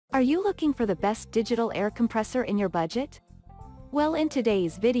Are you looking for the best digital air compressor in your budget? Well, in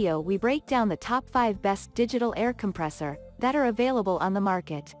today's video we break down the top 5 best digital air compressor that are available on the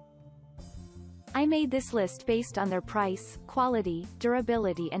market. I made this list based on their price, quality,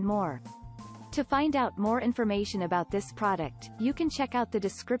 durability and more. To find out more information about this product, you can check out the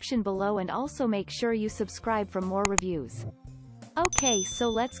description below and also make sure you subscribe for more reviews. Okay, so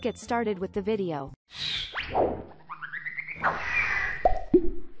let's get started with the video.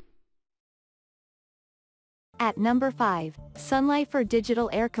 At number 5, Sunlifer Digital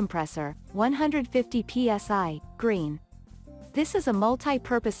Air Compressor, 150 psi, green. This is a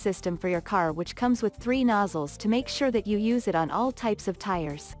multi-purpose system for your car which comes with 3 nozzles to make sure that you use it on all types of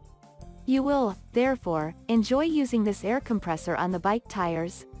tires. You will, therefore, enjoy using this air compressor on the bike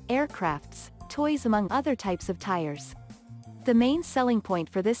tires, aircrafts, toys among other types of tires. The main selling point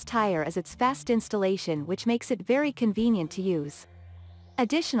for this tire is its fast installation which makes it very convenient to use.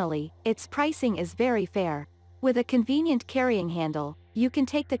 Additionally, its pricing is very fair. With a convenient carrying handle, you can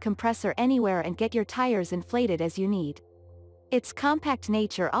take the compressor anywhere and get your tires inflated as you need. Its compact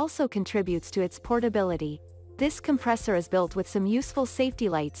nature also contributes to its portability. This compressor is built with some useful safety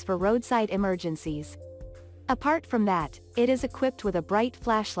lights for roadside emergencies. Apart from that, it is equipped with a bright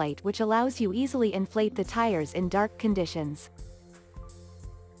flashlight which allows you easily inflate the tires in dark conditions.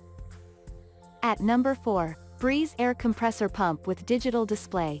 At number 4, Breezz Air Compressor Pump with Digital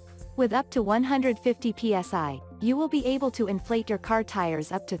Display. With up to 150 psi, you will be able to inflate your car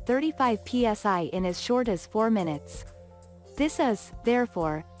tires up to 35 psi in as short as 4 minutes. This is,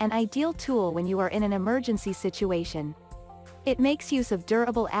 therefore, an ideal tool when you are in an emergency situation. It makes use of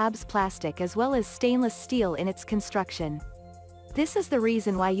durable ABS plastic as well as stainless steel in its construction. This is the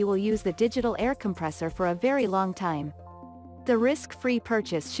reason why you will use the digital air compressor for a very long time. The risk-free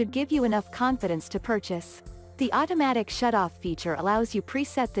purchase should give you enough confidence to purchase. The automatic shut-off feature allows you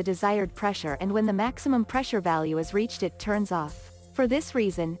preset the desired pressure, and when the maximum pressure value is reached it turns off. For this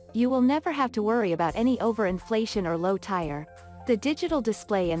reason, you will never have to worry about any overinflation or low tire. The digital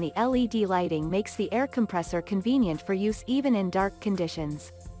display and the LED lighting makes the air compressor convenient for use even in dark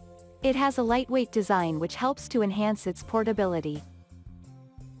conditions. It has a lightweight design which helps to enhance its portability.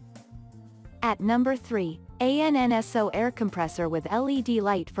 At number 3, ANNSO Air Compressor with LED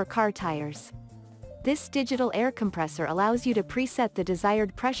light for car tires. This digital air compressor allows you to preset the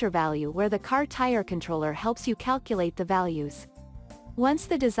desired pressure value where the car tire controller helps you calculate the values. Once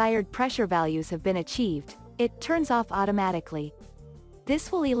the desired pressure values have been achieved, it turns off automatically.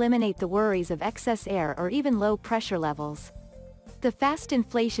 This will eliminate the worries of excess air or even low pressure levels. The fast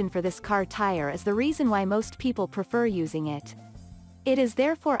inflation for this car tire is the reason why most people prefer using it. It is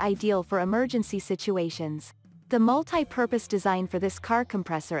therefore ideal for emergency situations. The multi-purpose design for this car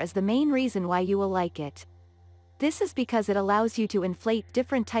compressor is the main reason why you will like it. This is because it allows you to inflate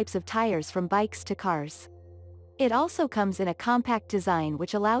different types of tires from bikes to cars. It also comes in a compact design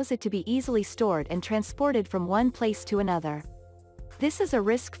which allows it to be easily stored and transported from one place to another. This is a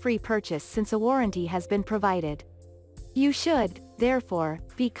risk-free purchase since a warranty has been provided. You should, therefore,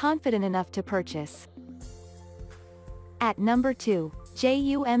 be confident enough to purchase. At number 2,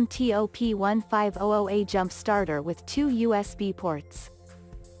 JUMTOP 1500A Jump Starter with 2 USB ports.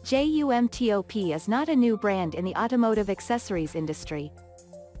 JUMTOP is not a new brand in the automotive accessories industry.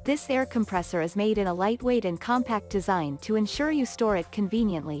 This air compressor is made in a lightweight and compact design to ensure you store it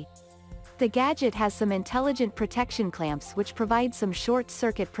conveniently. The gadget has some intelligent protection clamps which provide some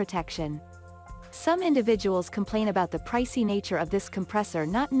short-circuit protection. Some individuals complain about the pricey nature of this compressor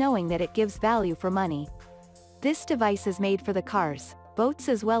not knowing that it gives value for money. This device is made for the cars, boats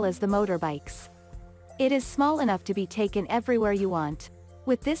as well as the motorbikes. It is small enough to be taken everywhere you want.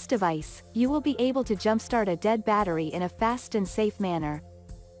 With this device, you will be able to jumpstart a dead battery in a fast and safe manner.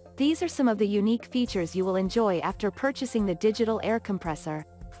 These are some of the unique features you will enjoy after purchasing the digital air compressor.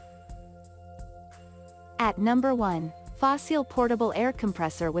 At number 1, Foseal Portable Air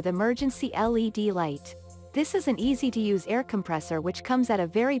Compressor with Emergency LED Light. This is an easy-to-use air compressor which comes at a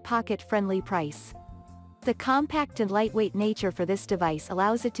very pocket-friendly price. The compact and lightweight nature for this device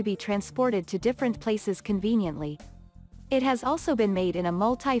allows it to be transported to different places conveniently. It has also been made in a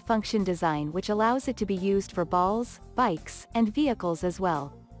multi-function design which allows it to be used for balls, bikes, and vehicles as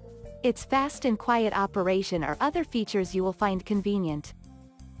well. Its fast and quiet operation are other features you will find convenient.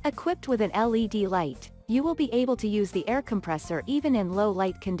 Equipped with an LED light, you will be able to use the air compressor even in low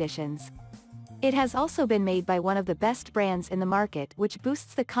light conditions. It has also been made by one of the best brands in the market which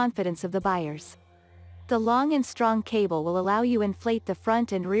boosts the confidence of the buyers. The long and strong cable will allow you inflate the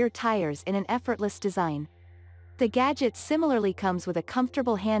front and rear tires in an effortless design. The gadget similarly comes with a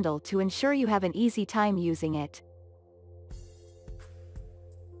comfortable handle to ensure you have an easy time using it.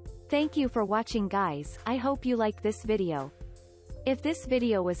 Thank you for watching guys, I hope you like this video. If this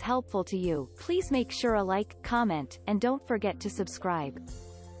video was helpful to you, please make sure a like, comment, and don't forget to subscribe.